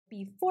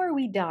Before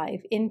we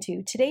dive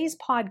into today's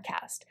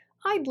podcast,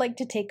 I'd like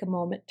to take a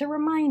moment to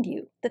remind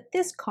you that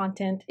this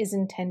content is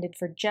intended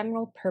for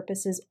general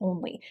purposes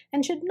only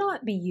and should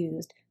not be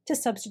used to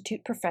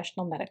substitute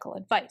professional medical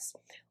advice.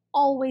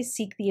 Always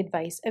seek the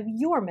advice of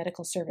your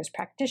medical service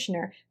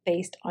practitioner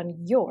based on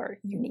your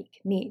unique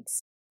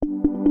needs.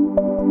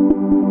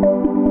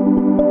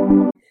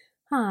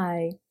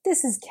 Hi,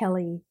 this is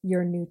Kelly,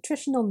 your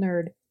nutritional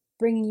nerd,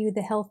 bringing you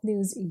the health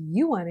news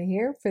you want to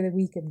hear for the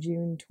week of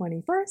June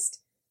 21st,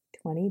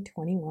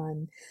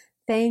 2021.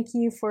 Thank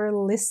you for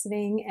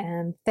listening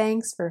and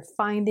thanks for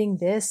finding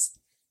this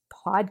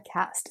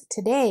podcast.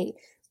 Today,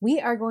 we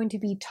are going to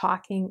be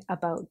talking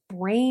about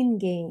brain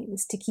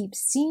games to keep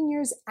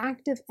seniors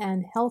active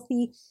and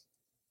healthy,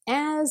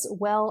 as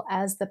well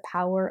as the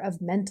power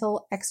of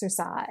mental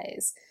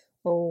exercise.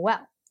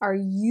 Well, are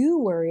you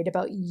worried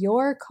about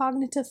your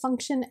cognitive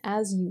function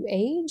as you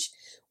age?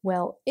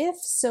 Well, if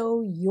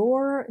so,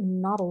 you're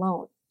not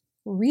alone.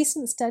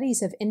 Recent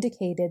studies have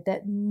indicated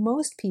that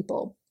most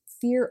people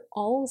fear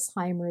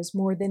Alzheimer's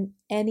more than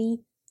any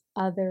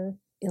other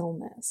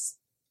illness.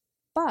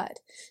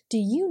 But do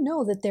you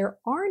know that there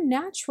are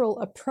natural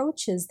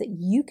approaches that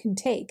you can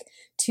take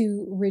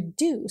to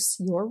reduce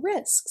your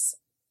risks?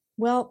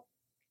 Well,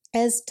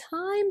 as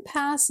time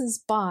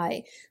passes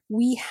by,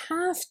 we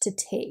have to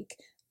take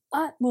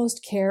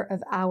utmost care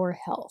of our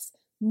health,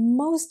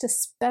 most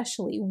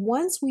especially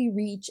once we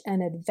reach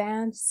an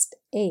advanced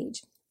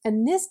age.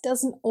 And this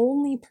doesn't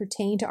only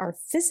pertain to our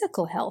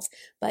physical health,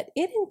 but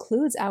it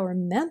includes our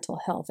mental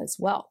health as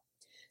well.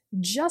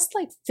 Just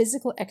like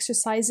physical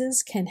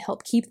exercises can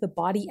help keep the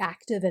body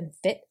active and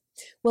fit,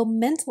 well,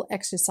 mental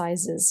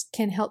exercises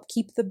can help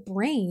keep the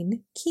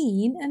brain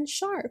keen and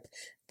sharp.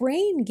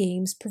 Brain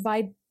games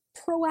provide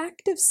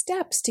proactive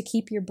steps to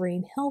keep your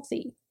brain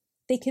healthy.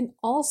 They can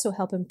also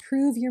help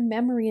improve your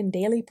memory and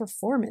daily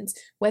performance,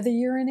 whether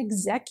you're an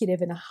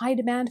executive in a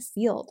high-demand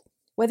field,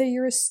 whether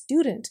you're a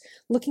student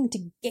looking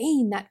to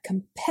gain that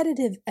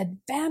competitive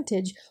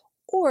advantage,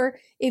 or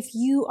if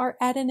you are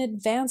at an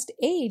advanced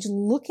age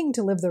looking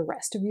to live the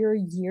rest of your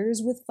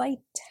years with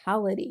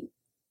vitality.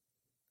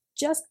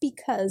 Just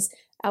because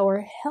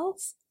our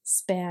health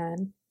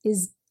span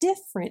is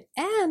different,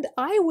 and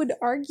I would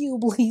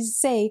arguably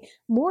say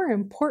more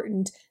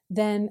important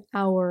than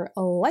our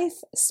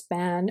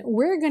lifespan,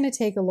 we're going to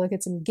take a look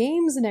at some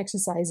games and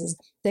exercises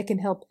that can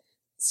help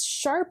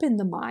sharpen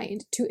the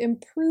mind to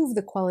improve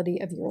the quality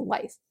of your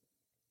life.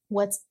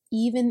 What's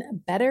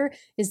even better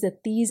is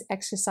that these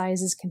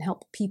exercises can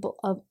help people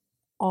of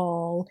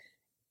all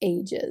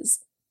ages,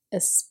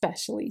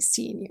 especially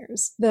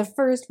seniors. The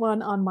first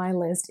one on my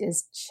list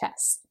is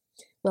chess.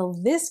 Well,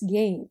 this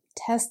game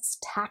tests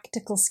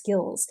tactical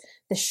skills,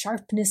 the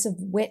sharpness of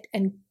wit,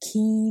 and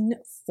keen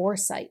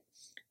foresight.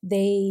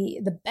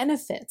 The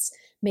benefits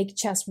make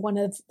chess one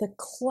of the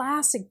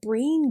classic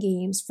brain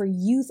games for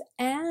youth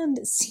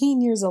and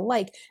seniors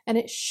alike, and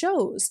it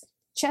shows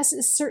chess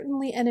is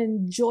certainly an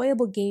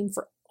enjoyable game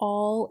for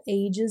all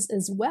ages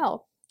as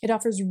well. It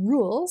offers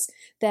rules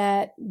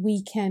that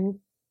we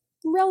can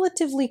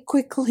relatively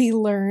quickly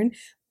learn,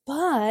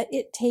 but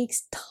it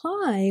takes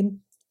time.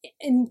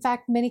 In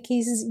fact, many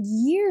cases,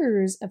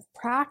 years of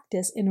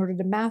practice in order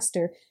to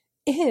master,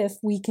 if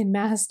we can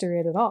master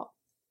it at all.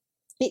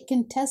 It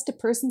can test a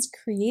person's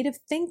creative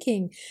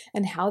thinking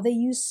and how they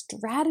use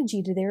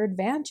strategy to their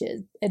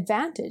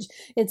advantage.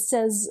 It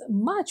says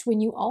much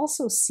when you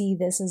also see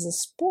this as a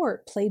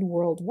sport played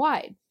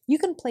worldwide. You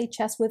can play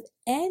chess with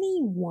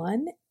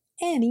anyone,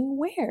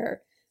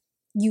 anywhere.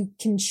 You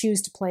can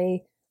choose to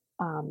play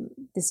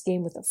this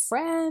game with a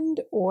friend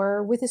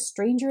or with a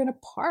stranger in a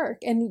park,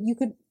 and you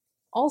could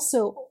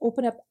also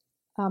open up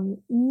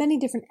many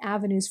different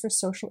avenues for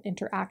social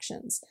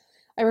interactions.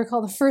 I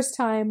recall the first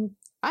time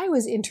I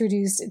was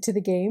introduced to the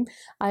game,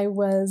 I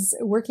was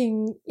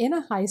working in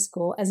a high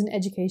school as an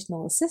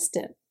educational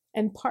assistant,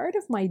 and part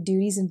of my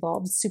duties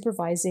involved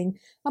supervising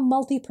a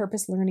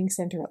multi-purpose learning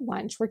center at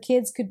lunch where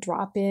kids could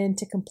drop in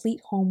to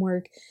complete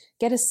homework,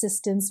 get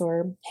assistance,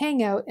 or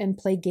hang out and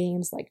play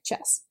games like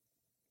chess.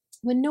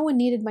 When no one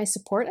needed my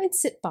support, I'd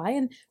sit by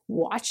and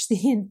watch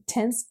the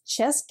intense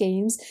chess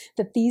games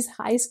that these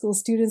high school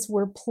students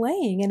were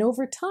playing, and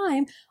over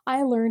time,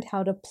 I learned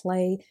how to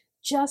play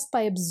just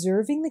by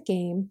observing the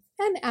game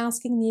and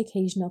asking the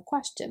occasional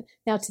question.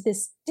 Now, to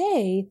this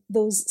day,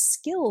 those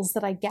skills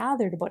that I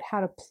gathered about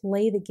how to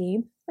play the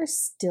game are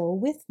still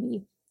with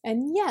me.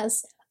 And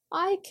yes,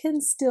 I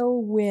can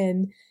still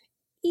win,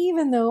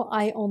 even though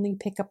I only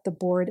pick up the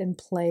board and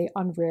play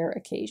on rare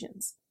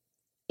occasions.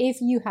 If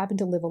you happen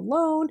to live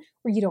alone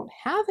or you don't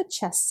have a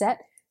chess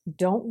set,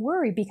 don't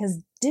worry,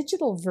 because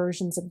digital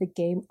versions of the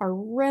game are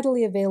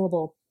readily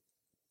available.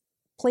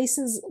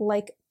 Places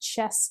like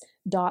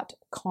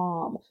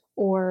chess.com,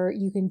 or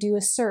you can do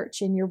a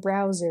search in your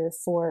browser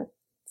for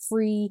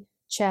free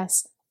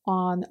chess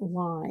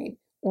online,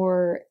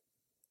 or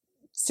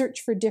search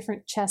for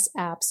different chess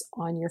apps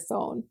on your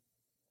phone.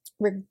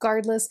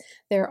 Regardless,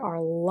 there are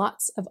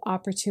lots of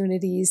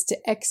opportunities to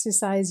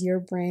exercise your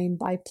brain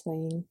by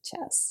playing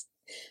chess.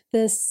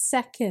 The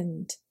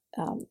second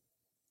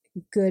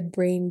good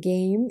brain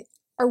game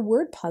are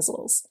word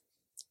puzzles.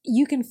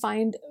 You can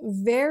find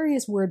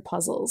various word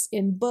puzzles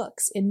in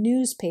books, in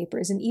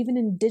newspapers, and even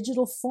in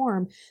digital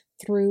form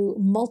through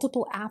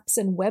multiple apps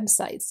and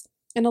websites.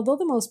 And although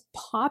the most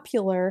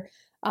popular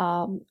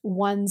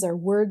ones are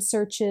word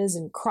searches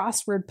and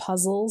crossword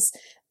puzzles,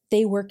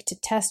 they work to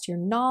test your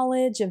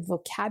knowledge of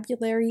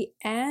vocabulary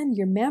and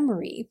your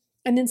memory.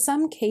 And in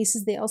some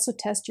cases, they also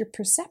test your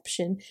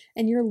perception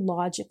and your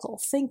logical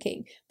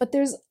thinking. But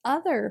there's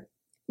other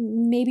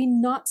maybe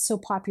not so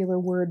popular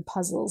word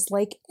puzzles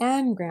like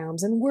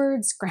anagrams and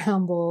word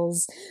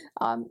scrambles,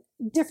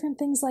 different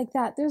things like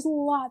that. There's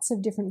lots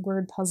of different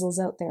word puzzles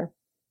out there,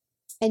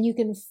 and you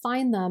can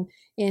find them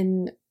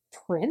in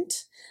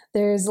print.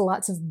 There's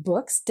lots of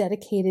books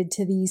dedicated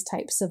to these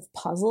types of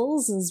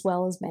puzzles, as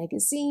well as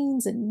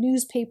magazines, and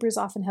newspapers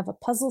often have a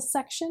puzzle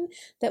section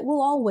that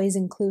will always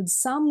include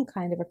some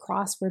kind of a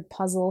crossword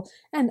puzzle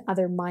and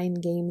other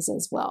mind games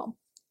as well.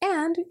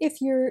 And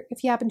if you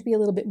happen to be a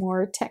little bit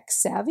more tech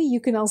savvy, you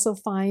can also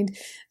find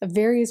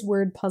various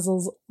word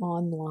puzzles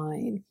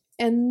online.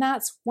 And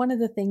that's one of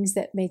the things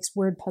that makes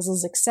word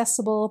puzzles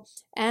accessible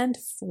and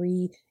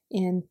free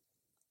in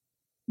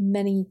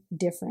many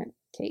different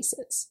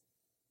cases.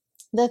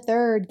 The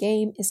third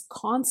game is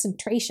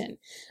concentration.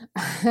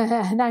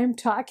 And I'm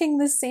talking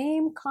the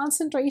same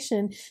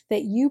concentration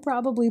that you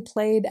probably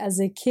played as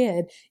a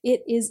kid.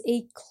 It is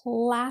a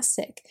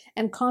classic,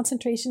 and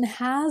concentration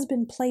has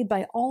been played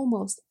by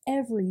almost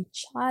every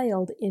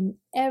child in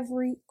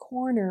every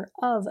corner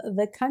of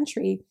the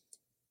country.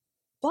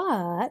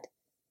 But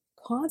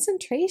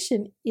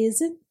concentration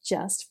isn't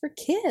just for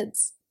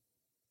kids.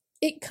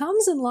 It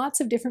comes in lots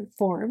of different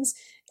forms.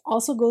 It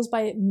also goes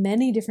by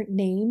many different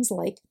names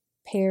like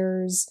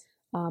pairs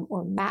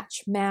or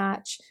match.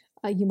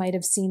 You might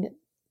have seen it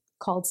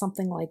called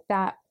something like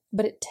that,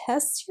 but it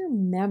tests your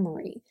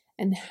memory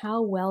and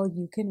how well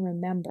you can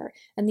remember.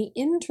 And the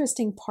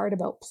interesting part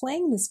about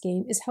playing this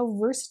game is how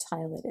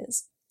versatile it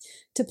is.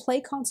 To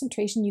play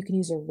concentration, you can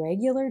use a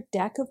regular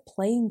deck of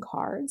playing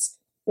cards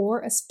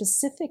or a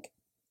specific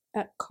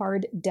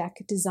card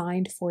deck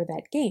designed for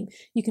that game.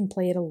 You can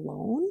play it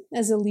alone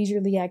as a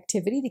leisurely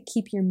activity to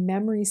keep your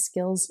memory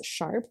skills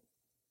sharp,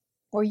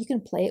 or you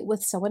can play it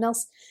with someone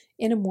else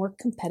in a more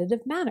competitive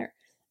manner.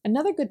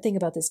 Another good thing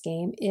about this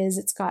game is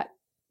it's got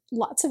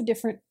lots of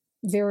different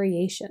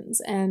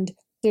variations, and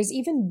there's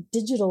even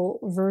digital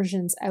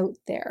versions out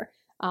there,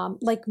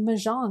 like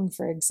Mahjong,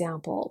 for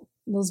example.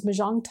 Those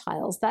Mahjong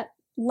tiles, that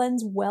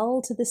lends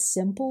well to the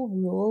simple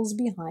rules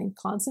behind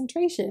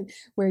concentration,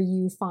 where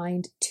you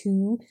find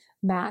two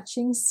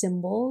matching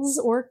symbols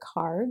or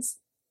cards,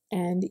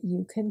 and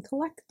you can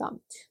collect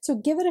them. So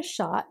give it a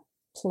shot,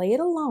 play it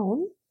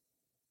alone,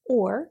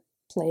 or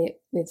play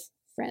it with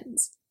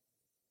friends.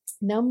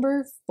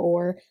 Number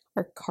 4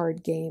 are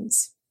card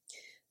games.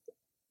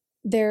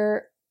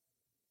 There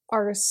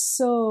are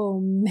so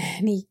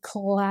many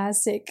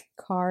classic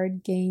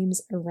card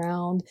games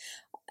around,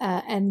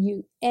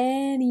 and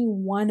any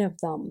one of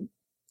them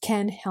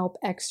can help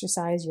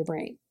exercise your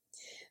brain.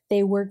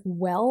 They work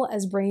well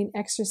as brain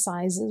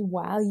exercises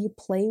while you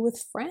play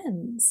with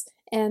friends.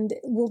 And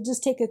we'll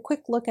just take a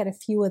quick look at a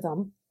few of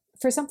them.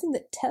 For something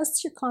that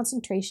tests your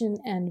concentration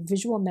and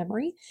visual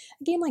memory,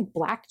 a game like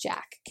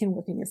Blackjack can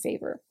work in your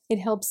favor. It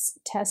helps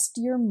test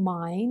your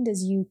mind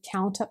as you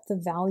count up the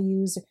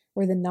values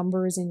or the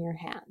numbers in your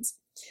hands.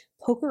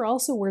 Poker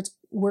also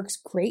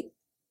works great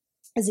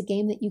as a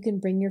game that you can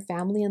bring your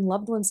family and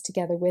loved ones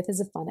together with as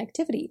a fun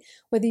activity.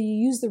 Whether you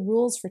use the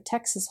rules for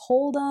Texas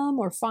Hold'em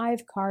or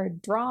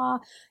 5-card draw,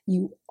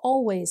 you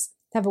always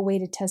have a way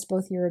to test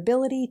both your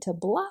ability to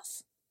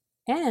bluff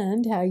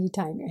and how you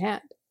time your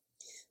hand.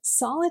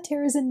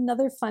 Solitaire is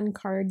another fun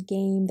card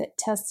game that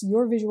tests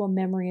your visual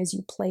memory as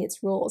you play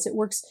its rules. It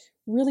works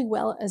really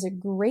well as a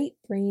great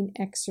brain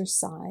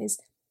exercise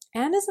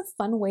and as a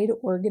fun way to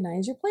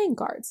organize your playing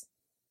cards.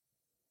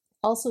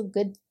 Also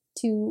good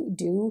to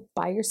do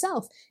by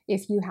yourself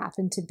if you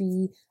happen to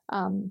be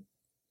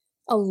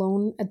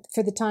alone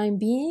for the time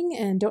being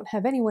and don't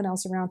have anyone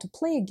else around to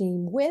play a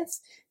game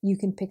with. You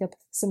can pick up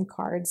some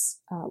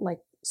cards like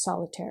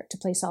solitaire to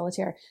play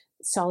solitaire.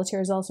 Solitaire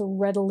is also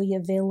readily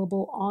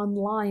available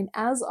online,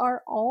 as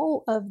are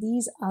all of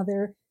these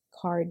other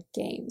card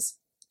games.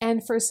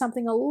 And for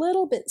something a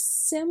little bit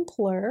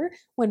simpler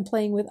when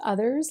playing with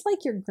others,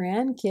 like your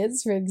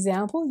grandkids, for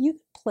example, you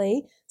can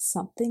play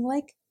something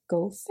like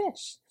Go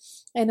Fish.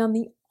 And on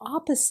the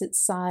opposite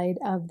side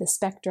of the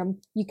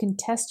spectrum, you can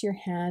test your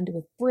hand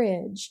with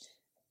bridge,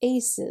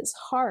 aces,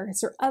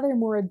 hearts, or other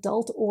more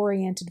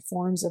adult-oriented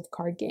forms of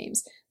card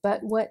games.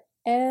 But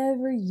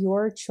whatever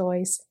your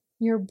choice,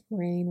 your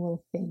brain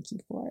will thank you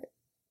for it.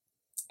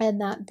 And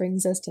that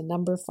brings us to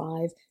number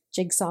 5,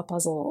 jigsaw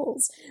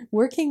puzzles.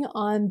 Working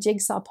on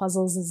jigsaw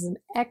puzzles is an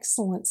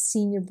excellent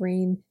senior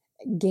brain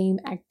game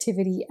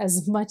activity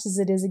as much as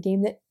it is a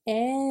game that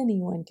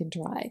anyone can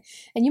try.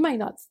 And you might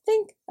not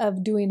think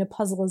of doing a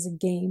puzzle as a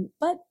game,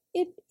 but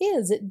it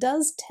is. It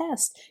does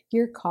test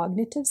your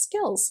cognitive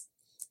skills.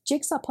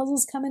 Jigsaw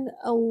puzzles come in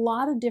a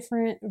lot of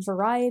different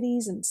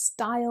varieties and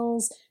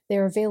styles.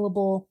 They're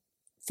available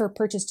for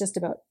purchase just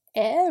about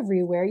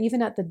everywhere,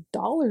 even at the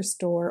dollar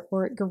store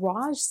or at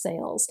garage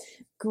sales.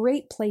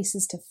 Great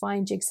places to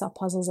find jigsaw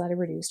puzzles at a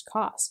reduced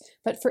cost.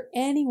 But for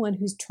anyone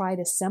who's tried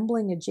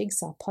assembling a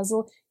jigsaw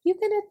puzzle, you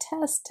can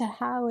attest to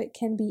how it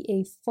can be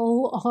a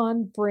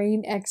full-on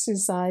brain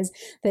exercise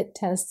that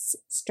tests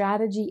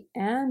strategy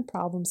and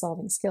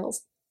problem-solving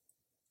skills.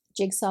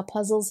 Jigsaw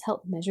puzzles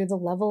help measure the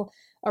level,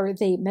 or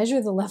they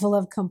measure the level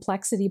of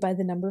complexity by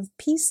the number of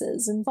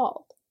pieces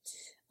involved.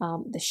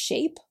 The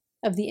shape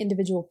of the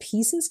individual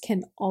pieces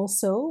can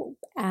also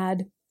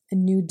add a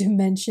new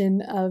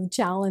dimension of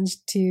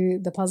challenge to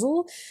the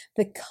puzzle.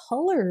 The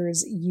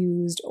colors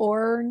used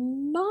or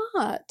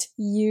not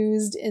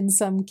used in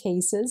some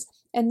cases,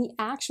 and the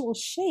actual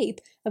shape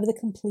of the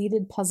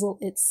completed puzzle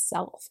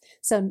itself.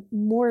 Some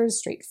more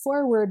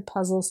straightforward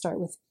puzzles start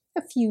with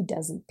a few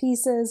dozen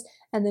pieces,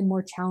 and then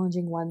more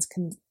challenging ones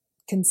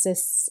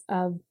consists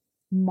of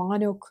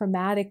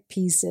monochromatic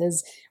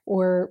pieces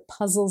or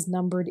puzzles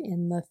numbered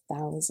in the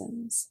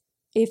thousands.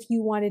 If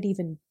you want an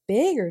even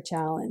bigger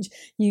challenge,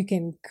 you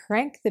can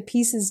crank the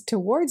pieces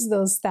towards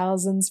those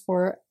thousands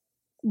for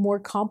more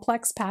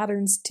complex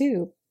patterns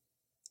too.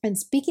 And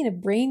speaking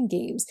of brain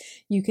games,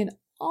 you can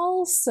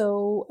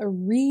also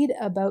read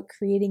about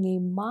creating a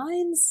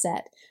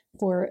mindset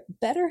for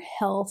better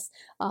health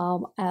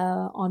on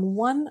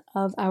one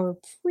of our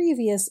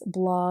previous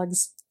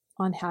blogs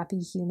on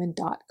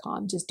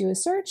happyhuman.com. Just do a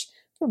search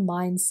for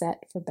mindset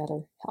for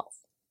better health.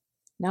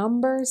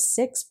 Number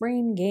 6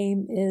 brain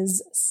game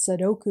is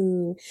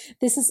Sudoku.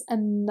 This is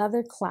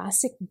another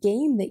classic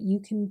game that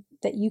you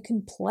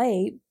can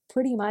play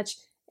pretty much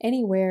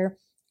anywhere,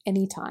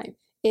 anytime.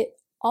 It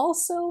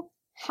also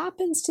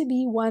happens to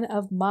be one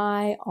of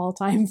my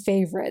all-time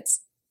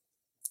favorites.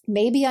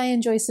 Maybe I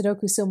enjoy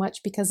Sudoku so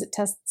much because it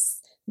tests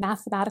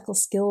mathematical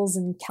skills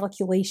and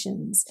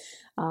calculations,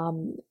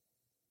 kind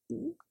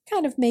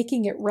of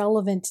making it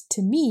relevant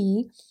to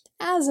me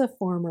as a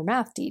former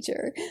math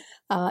teacher.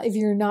 If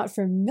you're not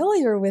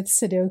familiar with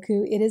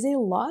Sudoku, it is a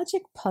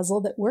logic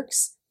puzzle that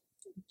works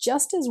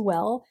just as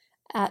well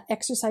at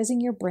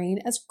exercising your brain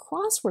as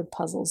crossword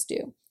puzzles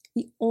do.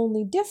 The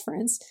only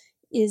difference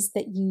is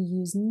that you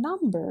use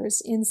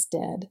numbers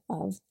instead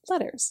of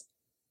letters.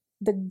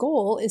 The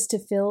goal is to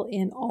fill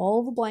in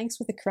all the blanks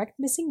with the correct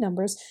missing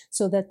numbers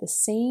so that the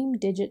same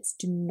digits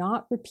do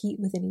not repeat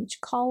within each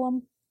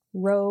column,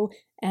 row,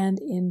 and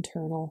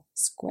internal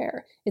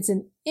square. It's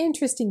an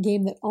interesting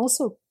game that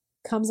also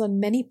comes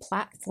on many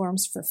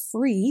platforms for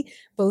free,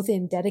 both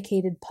in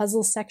dedicated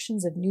puzzle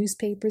sections of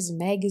newspapers and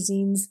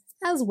magazines,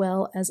 as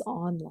well as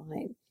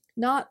online.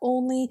 Not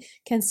only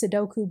can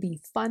Sudoku be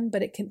fun,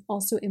 but it can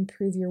also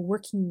improve your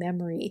working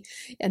memory.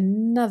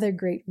 Another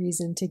great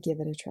reason to give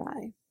it a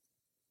try.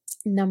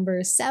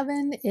 Number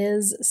 7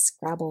 is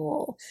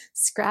Scrabble.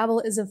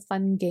 Scrabble is a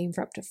fun game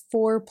for up to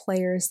 4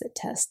 players that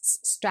tests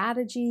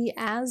strategy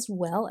as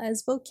well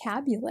as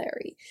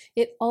vocabulary.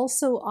 It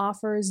also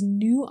offers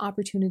new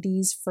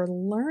opportunities for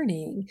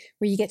learning,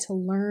 where you get to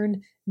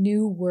learn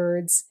new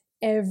words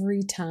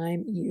every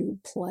time you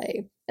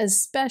play,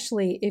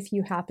 especially if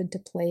you happen to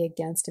play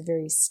against a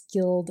very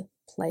skilled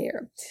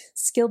player.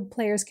 Skilled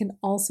players can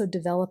also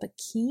develop a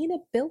keen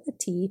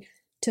ability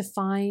to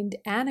find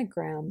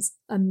anagrams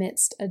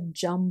amidst a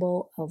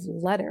jumble of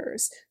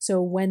letters.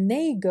 So when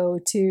they go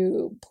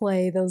to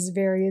play those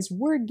various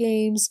word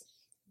games,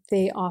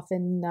 they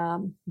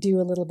often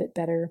do a little bit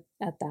better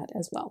at that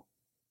as well.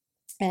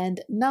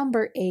 And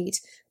number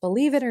 8,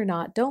 believe it or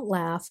not, don't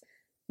laugh,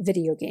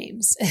 video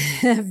games.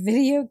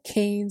 Video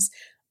games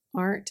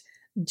aren't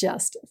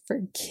just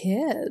for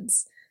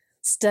kids.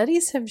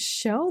 Studies have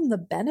shown the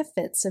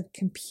benefits of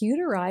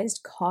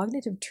computerized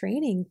cognitive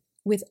training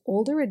with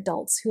older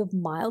adults who have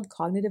mild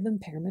cognitive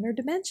impairment or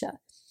dementia.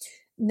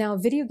 Now,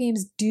 video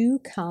games do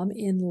come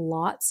in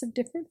lots of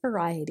different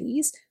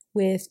varieties,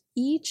 with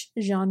each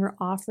genre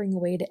offering a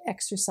way to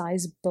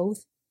exercise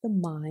both the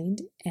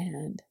mind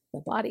and the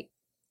body.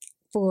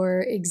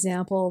 For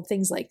example,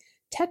 things like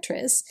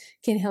Tetris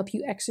can help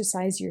you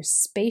exercise your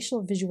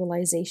spatial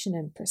visualization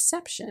and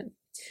perception.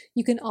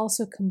 You can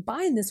also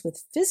combine this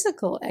with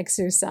physical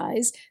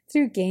exercise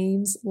through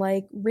games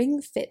like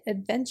Ring Fit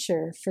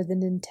Adventure for the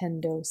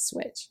Nintendo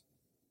Switch.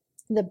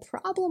 The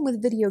problem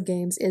with video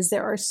games is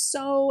there are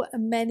so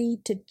many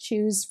to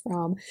choose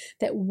from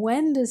that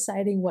when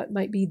deciding what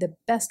might be the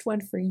best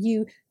one for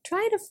you,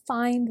 try to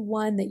find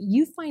one that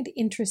you find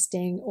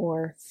interesting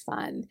or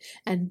fun.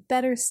 And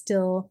better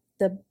still,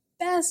 the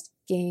best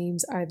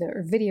games or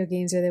video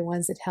games are the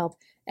ones that help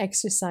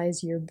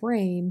exercise your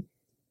brain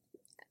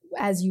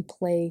as you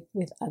play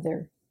with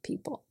other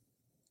people.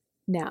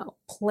 Now,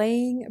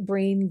 playing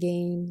brain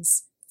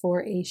games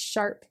for a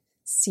sharp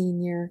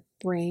senior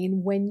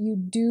brain, when you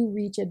do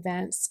reach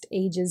advanced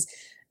ages,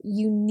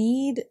 you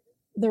need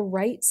the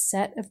right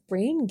set of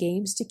brain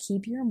games to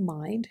keep your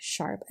mind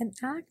sharp and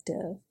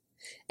active.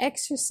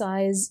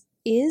 Exercise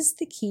is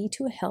the key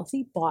to a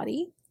healthy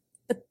body,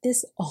 but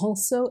this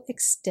also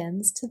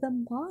extends to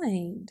the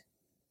mind.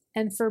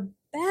 And for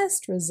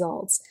best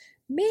results,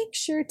 make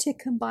sure to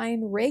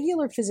combine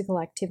regular physical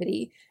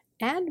activity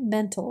and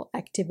mental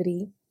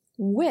activity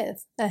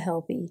with a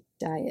healthy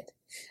diet.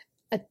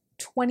 A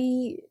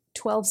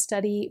 2012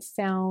 study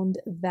found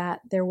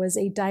that there was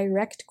a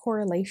direct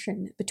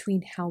correlation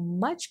between how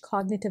much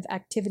cognitive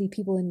activity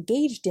people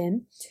engaged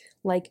in,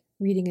 like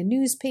reading a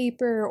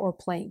newspaper or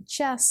playing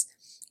chess,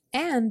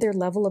 and their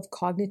level of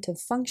cognitive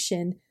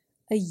function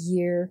a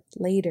year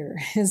later.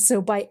 And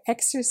so by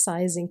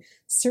exercising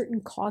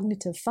certain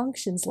cognitive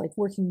functions like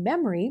working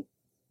memory,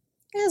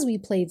 as we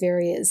play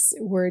various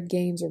word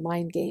games or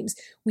mind games,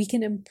 we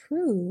can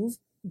improve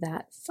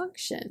that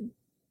function.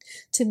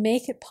 To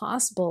make it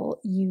possible,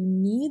 you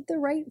need the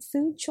right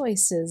food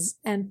choices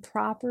and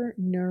proper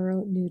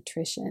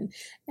neuronutrition.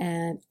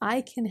 And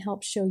I can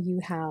help show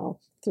you how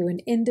through an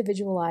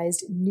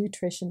individualized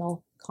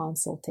nutritional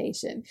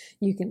consultation.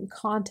 You can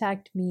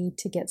contact me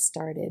to get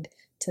started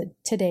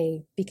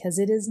today because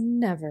it is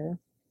never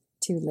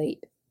too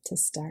late to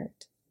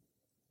start.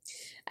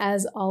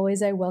 As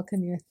always, I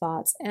welcome your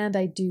thoughts and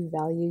I do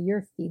value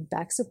your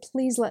feedback. So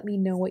please let me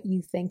know what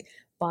you think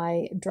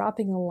by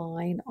dropping a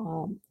line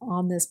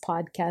on this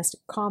podcast,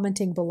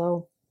 commenting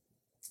below,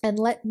 and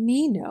let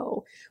me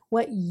know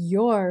what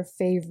your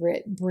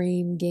favorite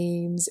brain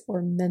games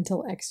or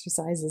mental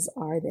exercises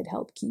are that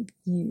help keep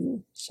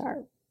you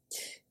sharp.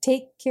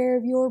 Take care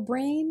of your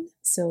brain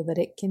so that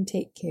it can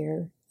take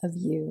care of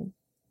you.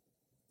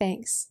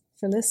 Thanks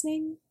for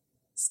listening.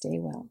 Stay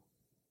well.